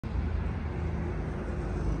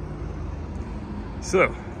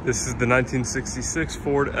So, this is the 1966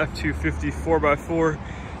 Ford F-250 4x4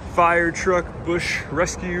 fire truck bush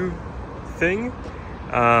rescue thing.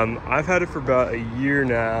 I've had it for about a year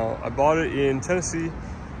now. I bought it in Tennessee,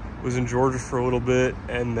 was in Georgia for a little bit,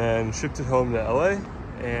 and then shipped it home to LA.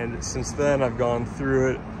 And since then, I've gone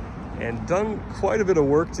through it and done quite a bit of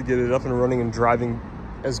work to get it up and running and driving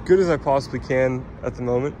as good as I possibly can at the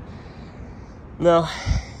moment. Now,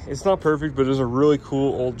 it's not perfect, but it is a really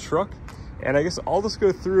cool old truck. And I guess I'll just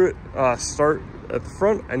go through it, start at the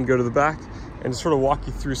front and go to the back and just sort of walk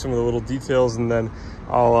you through some of the little details, and then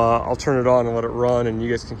I'll turn it on and let it run and you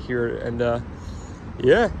guys can hear it. And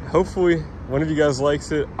yeah, hopefully one of you guys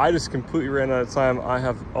likes it. I just completely ran out of time. I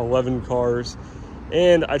have 11 cars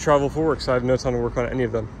and I travel for work, so I have no time to work on any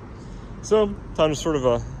of them. So time to sort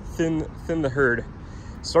of thin the herd.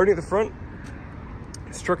 Starting at the front,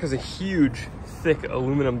 this truck has a huge, thick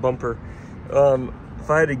aluminum bumper. If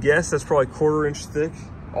I had to guess, that's probably 1/4 inch thick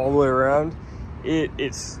all the way around. It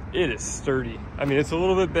is sturdy. I mean, it's a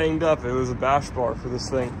little bit banged up. It was a bash bar for this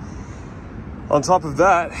thing. On top of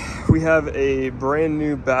that, we have a brand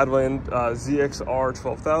new Badland ZXR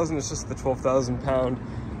 12,000. It's just the 12,000 pound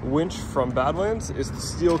winch from Badlands. It's the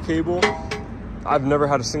steel cable. I've never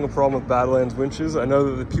had a single problem with Badlands winches. I know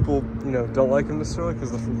that the people, don't like them necessarily because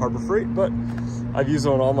they're from Harbor Freight, but I've used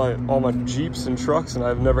them on all my Jeeps and trucks, and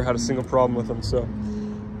I've never had a single problem with them. So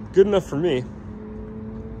good enough for me.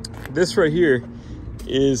 This right here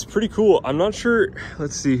is pretty cool. I'm not sure,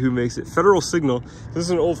 let's see who makes it. Federal Signal. This is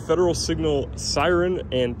an old Federal Signal siren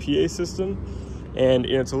and PA system, and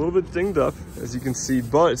it's a little bit dinged up, as you can see,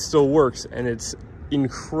 but it still works, and it's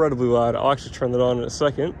incredibly loud. I'll actually turn that on in a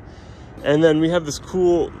second. And then we have this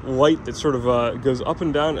cool light that sort of goes up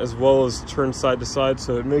and down as well as turns side to side,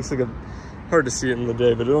 so it makes like hard to see it in the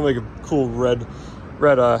day, but it'll make a cool red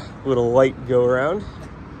little light go around.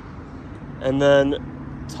 And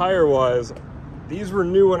then tire-wise, these were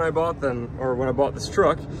new when I bought them, or when I bought this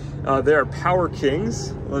truck. They are Power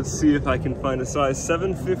Kings. Let's see if I can find a size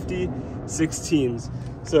 750 16s.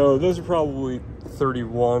 So those are probably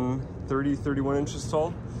 31 inches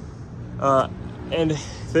tall. And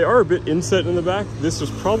they are a bit inset in the back. This was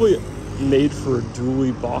probably made for a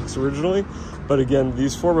dually box originally, but again,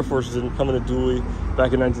 these 4x4s didn't come in a dually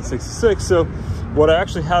back in 1966. So what I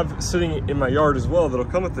actually have sitting in my yard as well that'll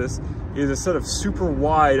come with this is a set of super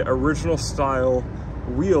wide original style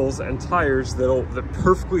wheels and tires that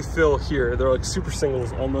perfectly fill here. They're like super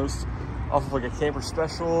singles almost, off of like a camper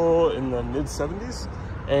special in the mid 70s.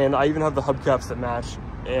 And I even have the hubcaps that match,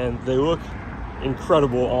 and they look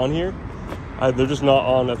incredible on here. They're just not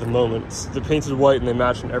on at the moment. They're painted white and they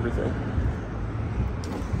match and everything.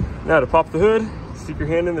 Now to pop the hood, stick your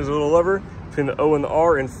hand in, there's a little lever between the O and the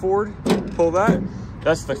R in Ford. Pull that,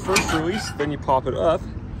 that's the first release, then you pop it up.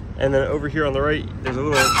 And then over here on the right, there's a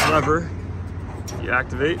little lever. You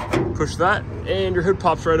activate, push that, and your hood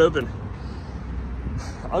pops right open.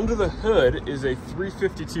 Under the hood is a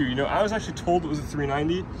 352. I was actually told it was a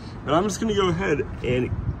 390, but I'm just gonna go ahead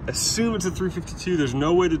and assume it's a 352. There's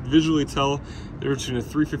no way to visually tell the difference between a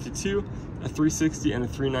 352, a 360, and a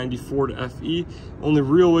 390 Ford FE. Only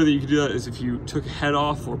real way that you could do that is if you took a head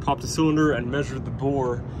off or popped a cylinder and measured the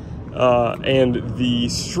bore and the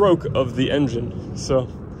stroke of the engine. So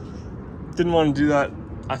didn't want to do that.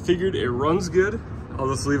 I figured it runs good. I'll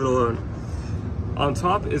just leave it alone. On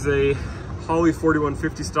top is a Holley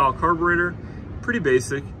 4150 style carburetor. Pretty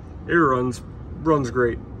basic. It runs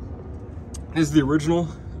great. This is the original.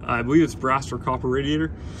 I believe it's brass or copper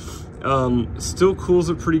radiator. Still cools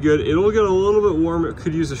it pretty good. It'll get a little bit warm. It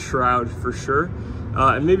could use a shroud for sure.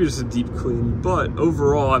 And maybe just a deep clean, but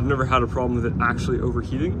overall, I've never had a problem with it actually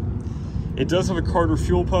overheating. It does have a Carter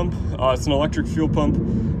fuel pump. It's an electric fuel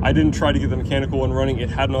pump. I didn't try to get the mechanical one running. It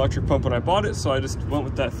had an electric pump when I bought it, so I just went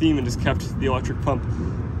with that theme and just kept the electric pump.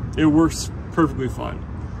 It works perfectly fine.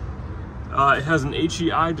 It has an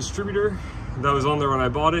HEI distributor that was on there when I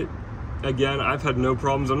bought it. Again, I've had no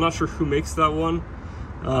problems. I'm not sure who makes that one,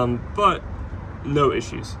 but no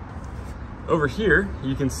issues. Over here,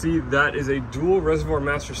 you can see that is a dual reservoir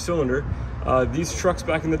master cylinder. These trucks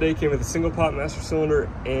back in the day came with a single pot master cylinder,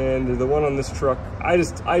 and the one on this truck, I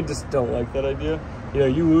just don't like that idea.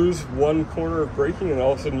 You lose one corner of braking and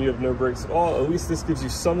all of a sudden you have no brakes at all. At least this gives you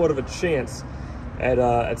somewhat of a chance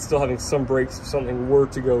at still having some brakes if something were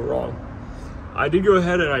to go wrong. I did go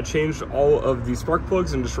ahead and I changed all of the spark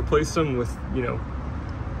plugs and just replaced them with,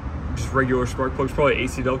 just regular spark plugs, probably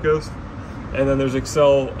AC Delcos. And then there's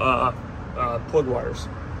Excel plug wires.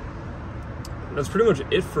 That's pretty much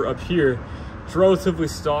it for up here. It's relatively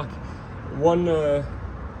stock. One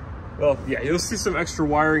Well, yeah, you'll see some extra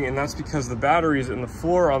wiring, and that's because the battery's in the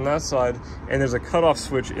floor on that side, and there's a cutoff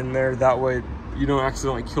switch in there. That way you don't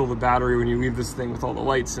accidentally kill the battery when you leave this thing with all the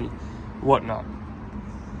lights and whatnot.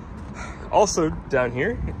 Also down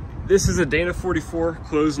here, this is a Dana 44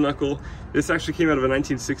 closed knuckle. This actually came out of a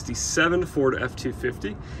 1967 Ford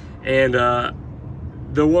F-250, and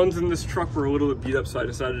the ones in this truck were a little bit beat up, so I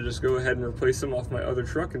decided to just go ahead and replace them off my other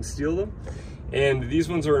truck and steal them. And these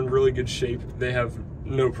ones are in really good shape. They have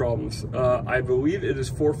no problems. I believe it is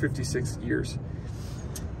 456 years.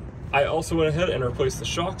 I also went ahead and replaced the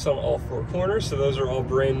shocks on all four corners, so those are all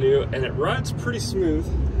brand new, and it rides pretty smooth.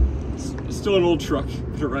 It's still an old truck,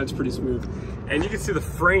 but it rides pretty smooth. And you can see the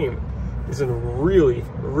frame is in really,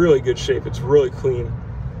 really good shape. It's really clean.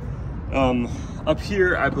 Up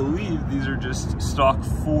here, I believe these are just stock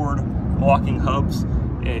Ford locking hubs,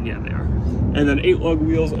 and yeah, they are. And then 8 lug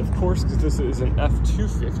wheels, of course, because this is an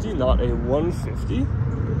F-250, not a 150.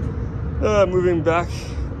 Moving back,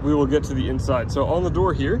 we will get to the inside. So on the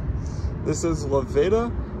door here, this is La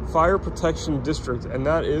Veta Fire Protection District, and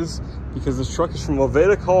that is because this truck is from La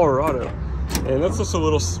Veta, Colorado. And that's just a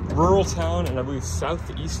little rural town in, I believe,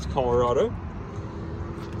 southeast Colorado.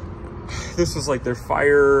 This is like their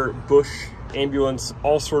fire, bush, ambulance,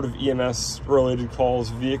 all sort of EMS related calls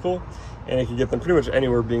vehicle, and it can get them pretty much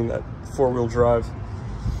anywhere, being that 4-wheel drive.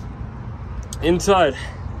 Inside,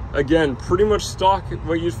 again, pretty much stock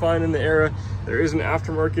what you'd find in the era. There is an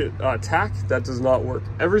aftermarket tack that does not work.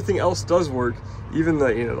 Everything else does work. Even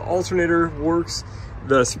the the alternator works,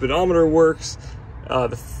 the speedometer works,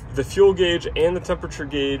 the fuel gauge and the temperature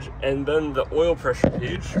gauge, and then the oil pressure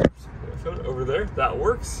gauge over there, that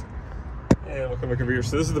works. And we'll come back over here.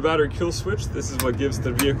 So this is the battery kill switch. This is what gives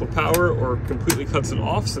the vehicle power or completely cuts it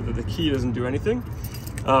off so that the key doesn't do anything.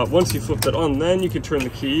 Once you flip that on, then you can turn the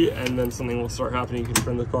key, and then something will start happening. You can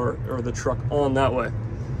turn the car or the truck on that way.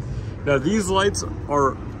 Now these lights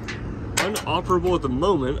are unoperable at the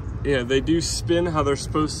moment. Yeah, they do spin how they're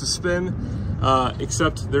supposed to spin,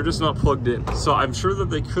 except they're just not plugged in. So I'm sure that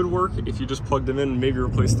they could work if you just plugged them in and maybe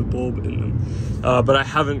replace the bulb in them. But I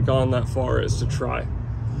haven't gone that far as to try.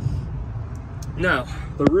 Now,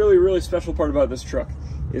 the really, really special part about this truck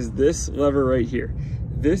is this lever right here.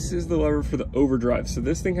 This is the lever for the overdrive. So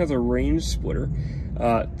this thing has a range splitter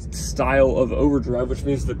style of overdrive, which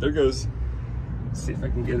means that there goes, let's see if I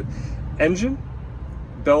can get it, engine,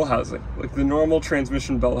 bell housing, like the normal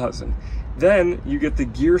transmission bell housing. Then you get the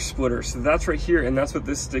gear splitter. So that's right here, and that's what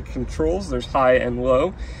this stick controls. There's high and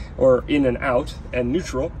low, or in and out, and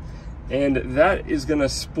neutral. And that is gonna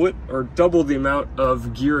split or double the amount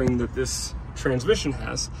of gearing that this transmission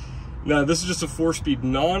has. Now this is just a 4-speed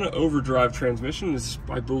non-overdrive transmission. This,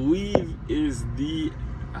 I believe, is the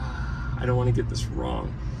I don't want to get this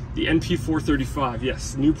wrong, the NP435.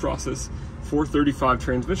 Yes, new process, 435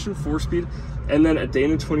 transmission, 4-speed, and then a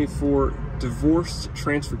Dana 24 divorced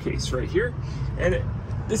transfer case right here. And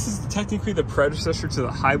this is technically the predecessor to the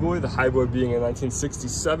Highboy, the Highboy being a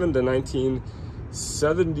 1967 to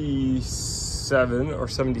 1977 or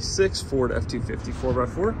 76 Ford F-250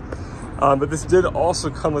 4x4. But this did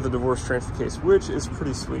also come with a divorce transfer case, which is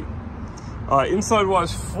pretty sweet.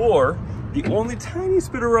 Inside-wise floor, the only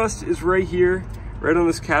tiniest bit of rust is right here, right on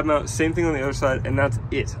this cab mount. Same thing on the other side, and that's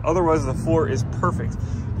it. Otherwise, the floor is perfect.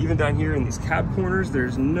 Even down here in these cab corners,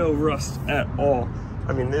 there's no rust at all.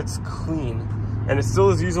 I mean, it's clean. And it still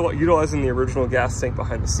is utilizing the original gas tank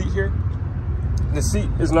behind the seat here. The seat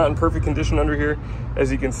is not in perfect condition under here,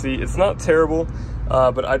 as you can see. It's not terrible,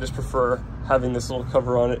 but I just prefer having this little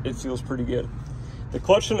cover on it. It feels pretty good. The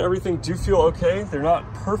clutch and everything do feel okay. They're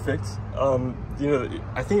not perfect.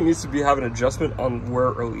 I think it needs to have an adjustment on where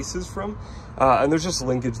it releases from. And there's just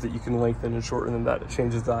linkage that you can lengthen and shorten, and that it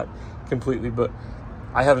changes that completely. But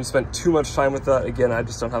I haven't spent too much time with that. Again, I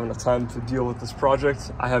just don't have enough time to deal with this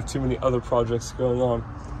project. I have too many other projects going on.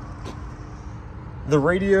 The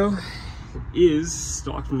radio is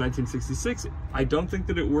stock from 1966. I don't think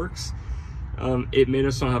that it works. It may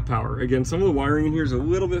just not have power. Again, some of the wiring in here is a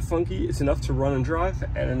little bit funky. It's enough to run and drive,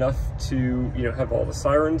 and enough to have all the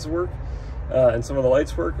sirens work and some of the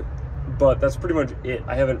lights work, but that's pretty much it.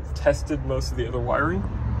 I haven't tested most of the other wiring,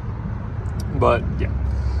 but yeah.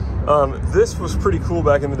 This was pretty cool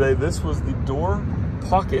back in the day. This was the door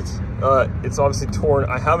pocket. It's obviously torn.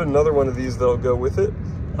 I have another one of these that'll go with it.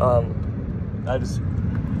 I just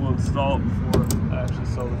will install it before I actually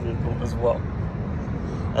sell the vehicle as well.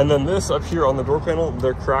 And then this up here on the door panel,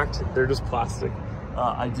 they're cracked. They're just plastic.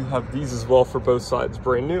 I do have these as well for both sides,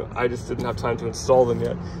 brand new. I just didn't have time to install them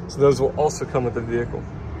yet. So those will also come with the vehicle.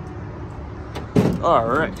 All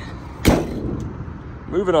right,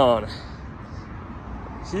 moving on.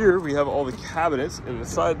 Here we have all the cabinets in the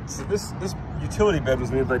side. So this utility bed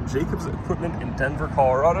was made by Jacobs Equipment in Denver,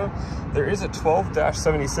 Colorado. There is a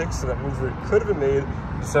 12-76, so that means that it could have been made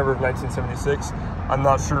December of 1976. I'm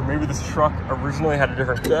not sure, maybe this truck originally had a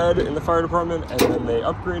different bed in the fire department and then they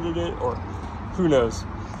upgraded it, or who knows.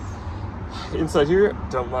 Inside here,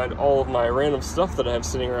 don't mind all of my random stuff that I have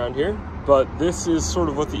sitting around here, but this is sort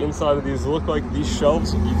of what the inside of these look like. These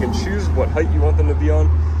shelves, you can choose what height you want them to be on,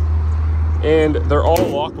 and they're all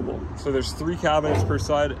lockable. So there's 3 cabinets per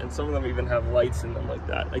side, and some of them even have lights in them like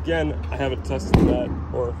that. Again, I haven't tested that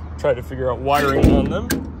or tried to figure out wiring on them,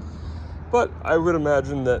 but I would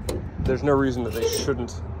imagine that there's no reason that they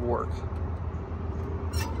shouldn't work.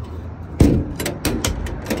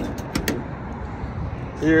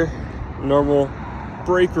 Here, normal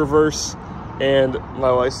brake, reverse, and my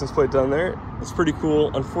license plate down there. It's pretty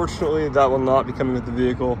cool. Unfortunately, that will not be coming with the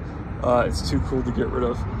vehicle. It's too cool to get rid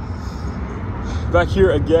of. Back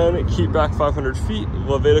here again, keep back 500 feet,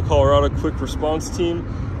 Levada, Colorado, quick response team.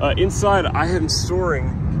 Inside, I am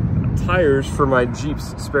storing tires for my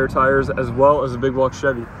Jeep's spare tires, as well as a big block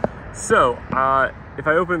Chevy. So, if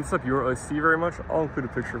I open this up, you won't really see very much. I'll include a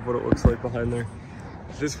picture of what it looks like behind there.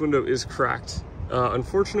 This window is cracked.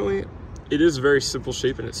 Unfortunately, it is very simple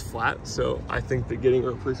shape and it's flat, so I think that getting a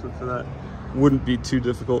replacement for that wouldn't be too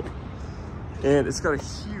difficult. And it's got a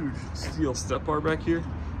huge steel step bar back here,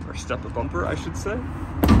 or stepper bumper, I should say.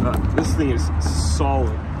 This thing is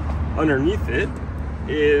solid. Underneath it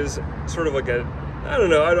is sort of like a, I don't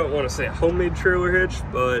know, I don't want to say a homemade trailer hitch,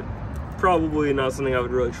 but probably not something I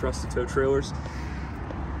would really trust to tow trailers.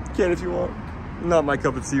 Can if you want. Not my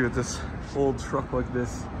cup of tea with this old truck like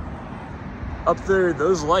this. Up there,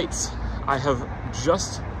 those lights, I have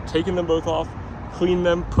just taken them both off, cleaned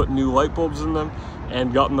them, put new light bulbs in them,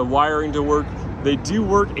 and gotten the wiring to work. They do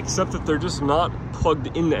work, except that they're just not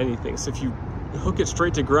plugged into anything. So if you hook it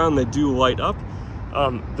straight to ground, they do light up.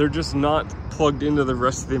 They're just not plugged into the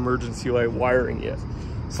rest of the emergency light wiring yet.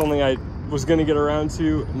 Something I was gonna get around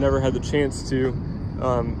to, never had the chance to.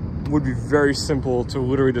 Would be very simple to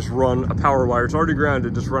literally just run a power wire. It's already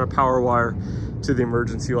grounded, just run a power wire to the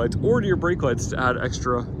emergency lights or to your brake lights to add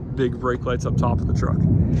extra big brake lights up top of the truck.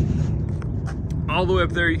 All the way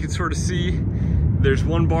up there, you can sort of see there's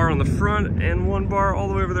one bar on the front and one bar all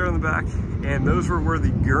the way over there on the back. And those were where the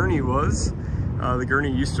gurney was. The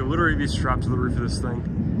gurney used to literally be strapped to the roof of this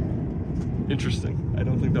thing. Interesting. I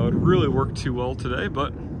don't think that would really work too well today,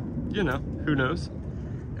 but you know, who knows?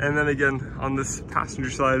 And then again, on this passenger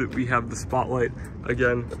side, we have the spotlight.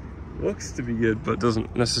 Again, looks to be good, but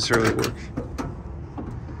doesn't necessarily work.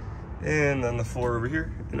 And then the floor over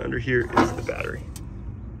here, and under here is the battery.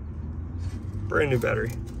 Brand new battery.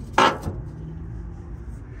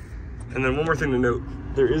 And then one more thing to note,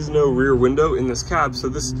 there is no rear window in this cab, so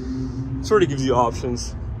this sort of gives you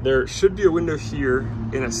options. There should be a window here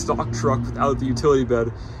in a stock truck without the utility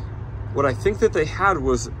bed. What I think that they had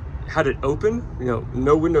it open, you know,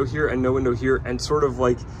 no window here and no window here, and sort of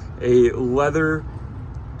like a leather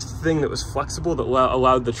thing that was flexible that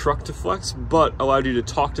allowed the truck to flex, but allowed you to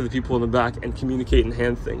talk to the people in the back and communicate and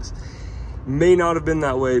hand things. May not have been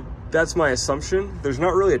that way. That's my assumption. There's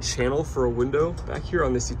not really a channel for a window back here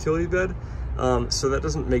on this utility bed, so that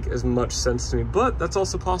doesn't make as much sense to me, but that's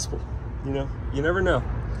also possible. You know, you never know.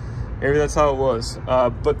 Maybe that's how it was.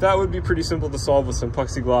 But that would be pretty simple to solve with some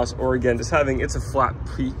plexiglass, or again, just having, it's a flat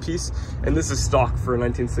piece, and this is stock for a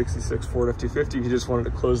 1966 Ford F-250. If you just wanted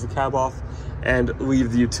to close the cab off and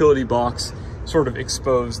leave the utility box sort of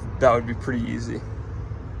exposed, that would be pretty easy.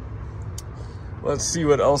 Let's see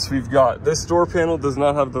what else we've got. This door panel does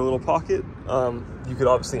not have the little pocket. You could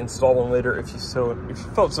obviously install one later if you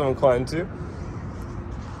felt so inclined to.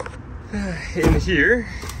 In here,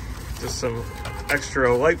 just some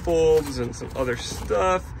extra light bulbs and some other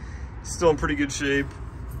stuff. Still in pretty good shape.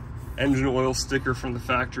 Engine oil sticker from the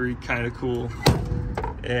factory, kind of cool.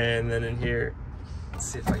 And then in here, let's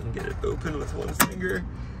see if I can get it open with one finger.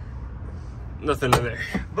 Nothing in there,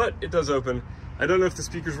 but it does open. I don't know if the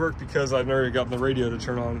speakers work because I've never gotten the radio to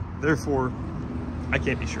turn on. Therefore, I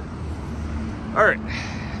can't be sure. All right,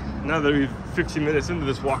 now that we're 15 minutes into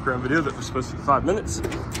this walk around video that was supposed to be 5 minutes,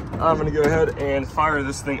 I'm gonna go ahead and fire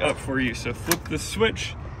this thing up for you. So flip the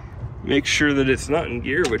switch, make sure that it's not in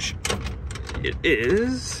gear, which it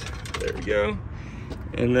is. There we go.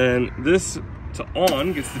 And then this to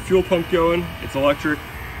on gets the fuel pump going. It's electric.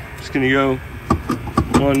 Just gonna go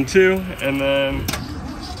 1, 2, and then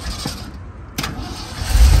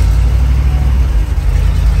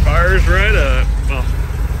fires right up. Well,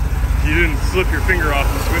 if you didn't slip your finger off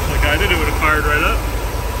the switch like I did, it would have fired right up.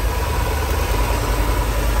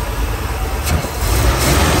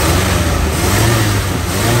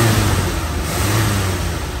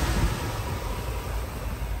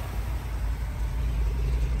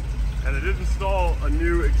 They did install a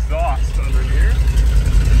new exhaust under here.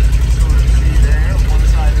 Sort of see there, one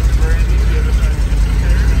side is brand new, the other side is just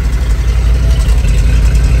repaired.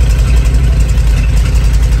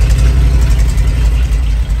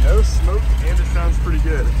 No smoke, and it sounds pretty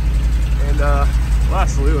good. And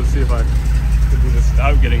lastly, let's see if I can do this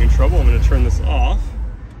without getting in trouble. I'm going to turn this off,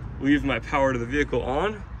 leave my power to the vehicle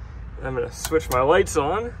on, and I'm going to switch my lights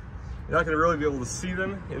on. You're not going to really be able to see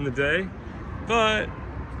them in the day, but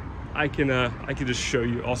I can just show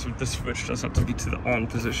you. Also, this switch does have to be to the on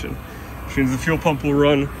position, which means the fuel pump will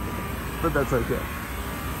run, but that's okay.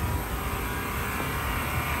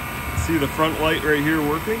 See the front light right here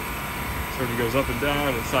working? Sort of goes up and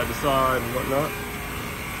down and side to side and whatnot.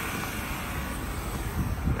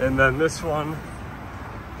 And then this one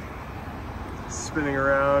spinning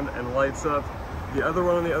around and lights up. The other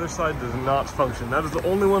one on the other side does not function. That is the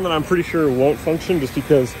only one that I'm pretty sure won't function, just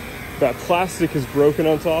because that plastic is broken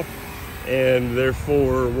on top and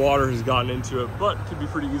therefore water has gotten into it, but could be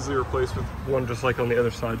pretty easily replaced with one just like on the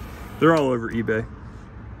other side. They're all over eBay.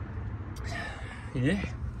 Yeah,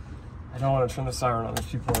 I don't want to turn the siren on, there's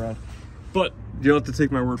people around. But you'll have to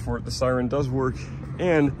take my word for it. The siren does work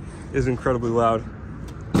and is incredibly loud.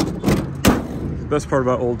 The best part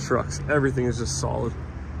about old trucks, everything is just solid.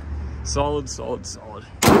 Solid, solid, solid.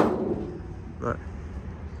 But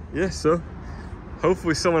yeah, so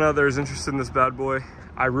hopefully someone out there is interested in this bad boy.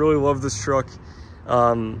 I really love this truck.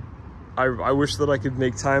 I wish that I could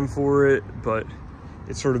make time for it, but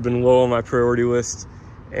it's sort of been low on my priority list.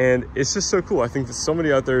 And it's just so cool. I think that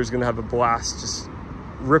somebody out there is gonna have a blast just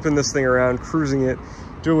ripping this thing around, cruising it,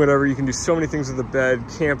 doing whatever. You can do so many things with the bed,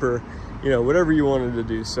 camper, you know, whatever you wanted to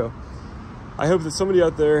do. So I hope that somebody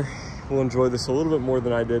out there will enjoy this a little bit more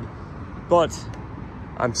than I did, but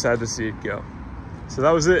I'm sad to see it go. So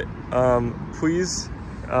that was it. Please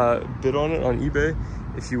bid on it on eBay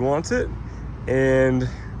if you want it, and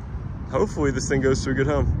hopefully this thing goes to a good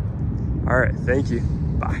home. All right, thank you,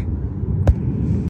 bye.